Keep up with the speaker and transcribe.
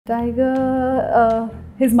Tiger,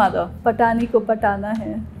 his mother, Patani ko patana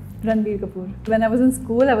hai, Ranbir Kapoor. When I was in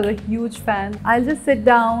school, I was a huge fan. I'll just sit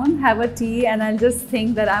down, have a tea, and I'll just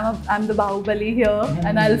think that I'm the Bahubali here,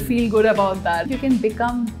 and I'll feel good about that. You can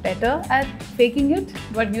become better at faking it,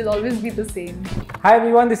 but you'll always be the same. Hi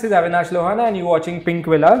everyone, this is Avinash Lohana, and you're watching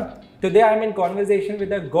Pinkvilla. Today I'm in conversation with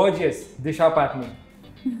the gorgeous Disha Patani.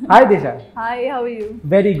 Hi Disha. Hi, how are you?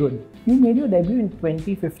 Very good. You made your debut in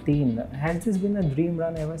 2015. Has this been a dream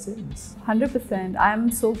run ever since? 100%.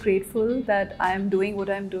 I'm so grateful that I'm doing what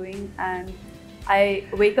I'm doing, and I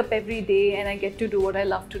wake up every day and I get to do what I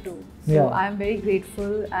love to do. So Yeah. I'm very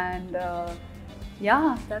grateful, and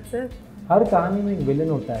yeah, that's it. हर कहानी में एक villain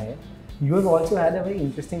होता है. You have also had a very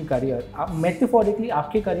interesting career. Metaphorically,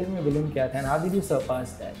 आपके career में villain क्या था, and how did you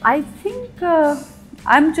surpass that? I think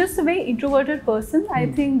I'm just a very introverted person. I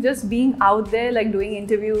think just being out there, like doing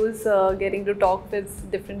interviews, getting to talk with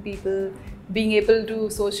different people, being able to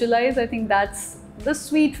socialize, I think that's the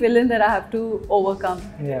sweet villain that I have to overcome.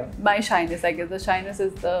 Yeah. My shyness, I guess. The shyness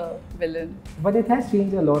is the villain. But it has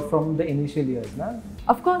changed a lot from the initial years, na?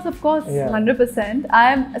 Of course, Yeah. 100%.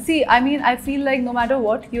 I feel like no matter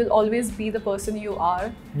what, you'll always be the person you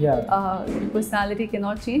are. Yeah. Personality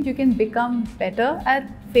cannot change. You can become better at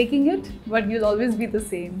faking it, but you'll always be the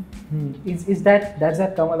same. Does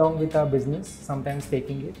that come along with our business? Sometimes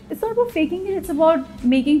faking it. It's not about faking it. It's about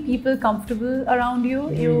making people comfortable around you.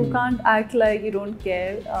 You can't act like you don't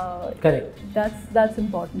care. Correct. That's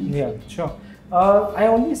important. Yeah, sure. I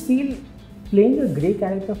always feel playing a grey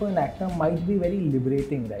character for an actor might be very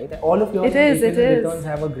liberating, right? All of your returns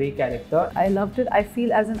have a grey character. I loved it. I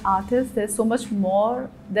feel as an artist, there's so much more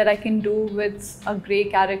that I can do with a grey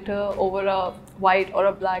character over a white or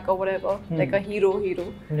a black or whatever, like a hero.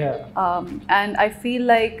 Yeah. And I feel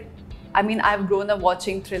like, I've grown up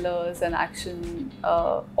watching thrillers and action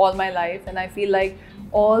all my life, and I feel like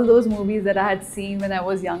all those movies that I had seen when I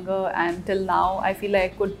was younger and till now, I feel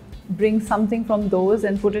like I could bring something from those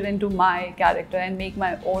and put it into my character and make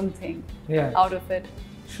my own thing out of it.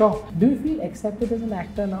 Sure. Do you feel accepted as an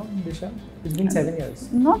actor now, Disha? It's been 7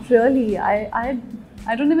 years. Not really. I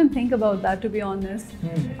don't even think about that, to be honest.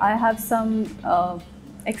 I have some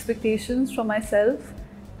expectations from myself,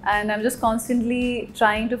 and I'm just constantly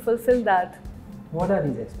trying to fulfill that. What are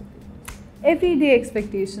these expectations? Everyday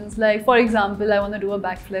expectations. Like, for example, I want to do a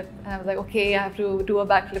backflip, and I was like, okay, I have to do a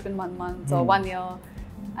backflip in 1 month or 1 year.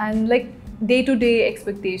 And like day-to-day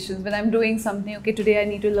expectations. When I'm doing something, okay, today I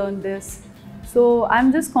need to learn this. So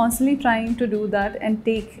I'm just constantly trying to do that and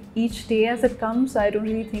take each day as it comes. I don't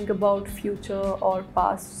really think about future or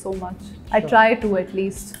past so much. I try to, at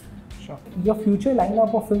least. Sure. Your future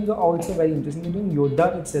lineup of films are also very interesting. You're doing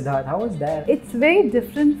Yodha with Sidharth. How is that? It's very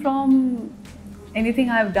different from anything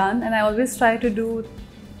I've done, and I always try to do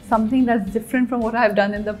something that's different from what I've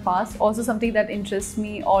done in the past. Also something that interests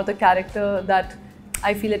me, or the character that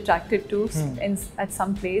I feel attracted to at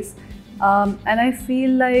some place. And I feel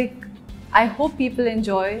like, I hope people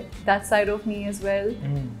enjoy that side of me as well.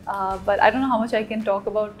 But I don't know how much I can talk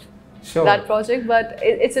about that project, but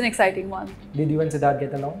it's an exciting one. Did you and Sidharth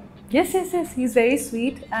get along? Yes. He's very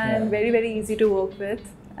sweet and very, very easy to work with.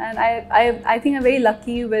 And I think I'm very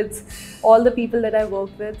lucky with all the people that I work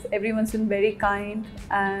with. Everyone's been very kind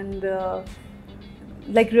and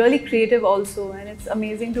like really creative also, and it's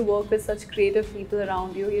amazing to work with such creative people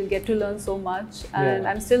around you. You'll get to learn so much, and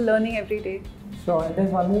I'm still learning every day. Sure. And there's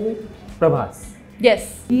one more with Prabhas.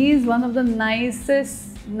 Yes, he's one of the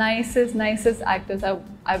nicest actors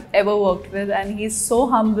I've ever worked with, and he's so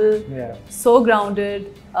humble, so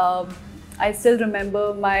grounded. I still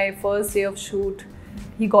remember my first day of shoot.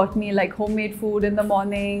 He got me like homemade food in the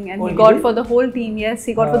morning, and he got for the whole team. Yes,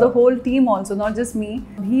 he got for the whole team also, not just me.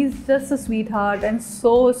 He's just a sweetheart and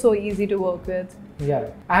so easy to work with.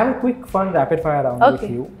 Yeah. I have a quick fun rapid fire round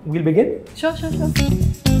with you. We'll begin? Sure.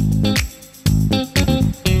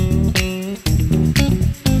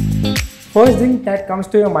 First thing that comes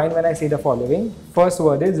to your mind when I say the following. First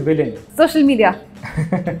word is villain. Social media.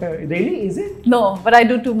 Really? Is it? No, but I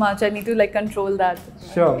do too much. I need to like control that.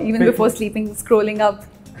 Sure. Even before sleeping, scrolling up.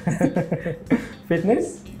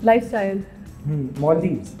 Fitness? Lifestyle.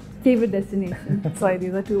 Maldives? Favorite destination. Sorry,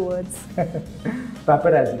 these are 2 words.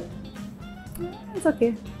 Paparazzi? It's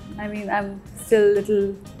okay. I'm still a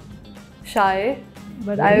little shy,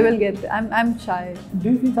 but I will get there. I'm shy.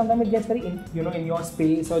 Do you feel sometimes it gets very in your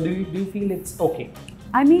space, or do you feel it's okay?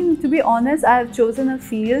 To be honest, I have chosen a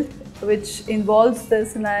field which involves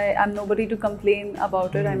this, and I'm nobody to complain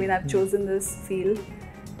about it. I've chosen this field,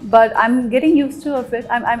 but I'm getting used to it.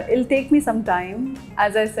 It'll take me some time.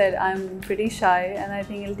 As I said, I'm pretty shy, and I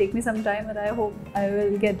think it'll take me some time, but I hope I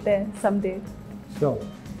will get there someday. Sure.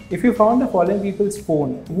 If you found the following people's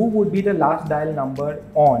phone, who would be the last dial number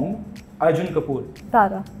on Arjun Kapoor?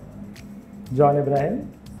 Tara. John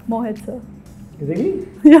Abraham? Mohit sir. Really?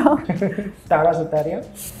 Yeah. Tara Sutaria?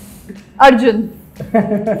 Arjun.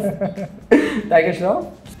 Tiger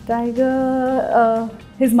Shroff? Tiger,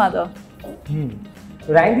 his mother.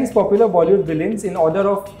 Rank these popular Bollywood villains in order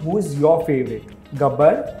of who's your favorite.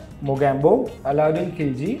 Gabbar, Mogambo, Alauddin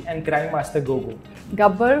Khilji and Crime Master Gogo.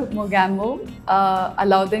 Gabbar, Mogambo,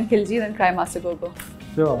 Alauddin Khilji, then Crime Master Gogo.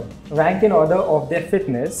 Sure. Rank in order of their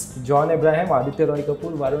fitness. John Abraham, Aditya Roy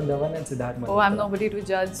Kapoor, Varun Dhawan and Sidharth Malhotra. Oh, I'm nobody to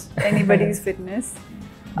judge anybody's fitness.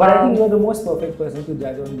 But I think you're the most perfect person to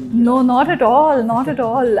judge on you. No, not at all. Not at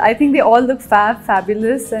all. I think they all look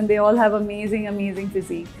fabulous and they all have amazing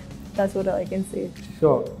physique. That's what I can say.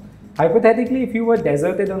 Sure. Hypothetically, if you were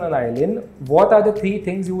deserted on an island, what are the 3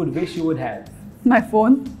 things you would wish you would have? My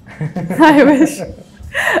phone. I wish.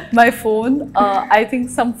 My phone. I think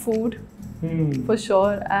some food. For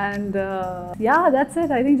sure. And yeah, that's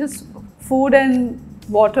it. I think just food and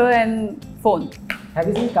water and phone. Have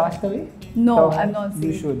you seen Castaway? No, I've not seen.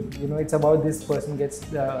 You should. You know, it's about this person gets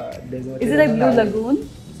deserted. Is it like Blue Lagoon?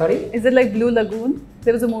 Sorry? Is it like Blue Lagoon?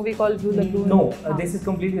 There was a movie called Blue Lagoon. No, this is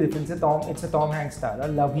completely different. It's a Tom Hanks star. A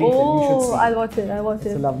lovely film. You should see. I'll watch it.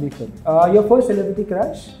 It's a lovely film. Your first celebrity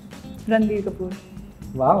crush? Ranbir Kapoor.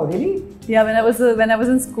 Wow, really? Yeah, when I was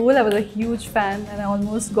in school, I was a huge fan, and I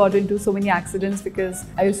almost got into so many accidents because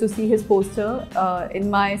I used to see his poster in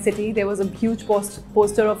my city. There was a huge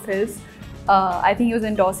poster of his. I think he was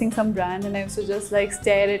endorsing some brand, and I used to just like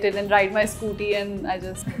stare at it and ride my scooty, and I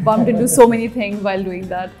just bumped into so many things while doing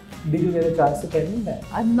that. Did you get a chance to tell me that?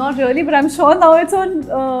 I'm not really, but I'm sure now it's on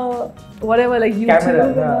whatever, like YouTube.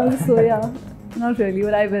 Camera, so yeah, not really,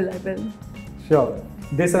 but I will. Sure.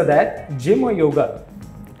 This or that, gym or yoga?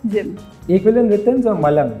 Gym. Equivalent returns or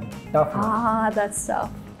Malang? Tough one. That's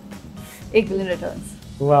tough. Equivalent returns.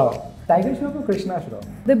 Wow. Tiger Shroff or Krishna Shroff?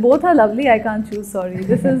 They both are lovely. I can't choose. Sorry.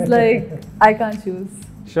 This is like I can't choose.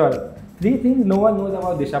 Sure. 3 things no one knows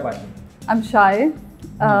about Disha Patani. I'm shy.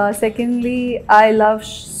 Secondly, I love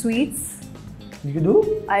sweets. You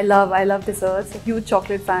do? I love desserts. A huge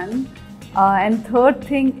chocolate fan. And third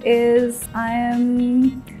thing is I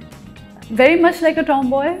am very much like a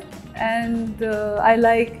tomboy. And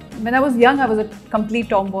when I was young, I was a complete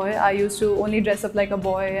tomboy. I used to only dress up like a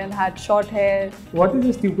boy and had short hair. What is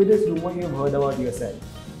the stupidest rumor you've heard about yourself?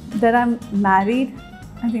 That I'm married.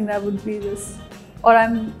 I think that would be this. Or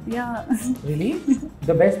yeah. Really?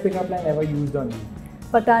 The best pickup line ever used on you?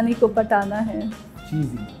 Patani ko patana hai.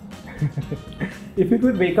 Cheesy. If you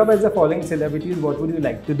could wake up as the following celebrities, what would you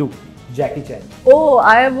like to do? Jackie Chan. Oh,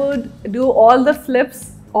 I would do all the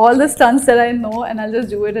flips, all the stunts that I know, and I'll just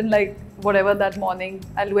do it in like whatever that morning.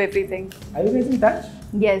 I'll do everything. Are you guys in touch?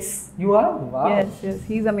 Yes. You are? Wow. Yes.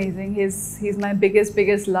 He's amazing. He's my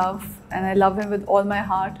biggest love, and I love him with all my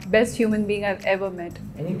heart. Best human being I've ever met.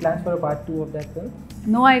 Any plans for a part 2 of that film?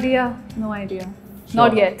 No idea. Sure.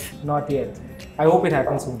 Not yet. Not yet. I hope it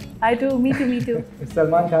happens soon. I do. Me too.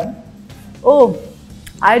 Salman Khan? Oh,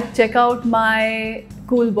 I'd check out my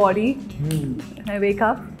cool body when I wake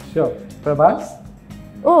up. Sure. Prabhas?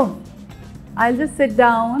 Oh, I'll just sit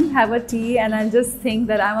down, have a tea, and I'll just think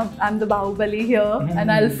that I'm the Bahubali here,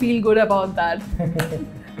 and I'll feel good about that.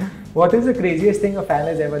 What is the craziest thing a fan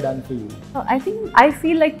has ever done for you? I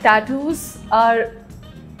feel like tattoos are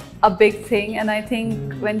a big thing, and I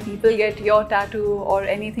think when people get your tattoo or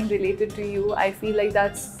anything related to you, I feel like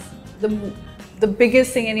that's the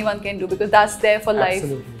biggest thing anyone can do, because that's there for life.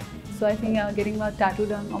 Absolutely. So I think getting a tattoo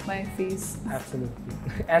done of my face. Absolutely.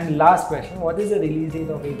 And last question, what is the release date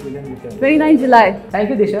of 8 Billion Returns? 29 July. Thank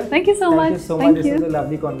you, Disha. Thank you so much. Thank you so much. This was a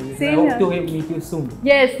lovely conversation. Same I here. hope to meet you soon.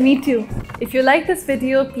 Yes, me too. If you like this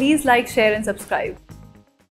video, please like, share and subscribe.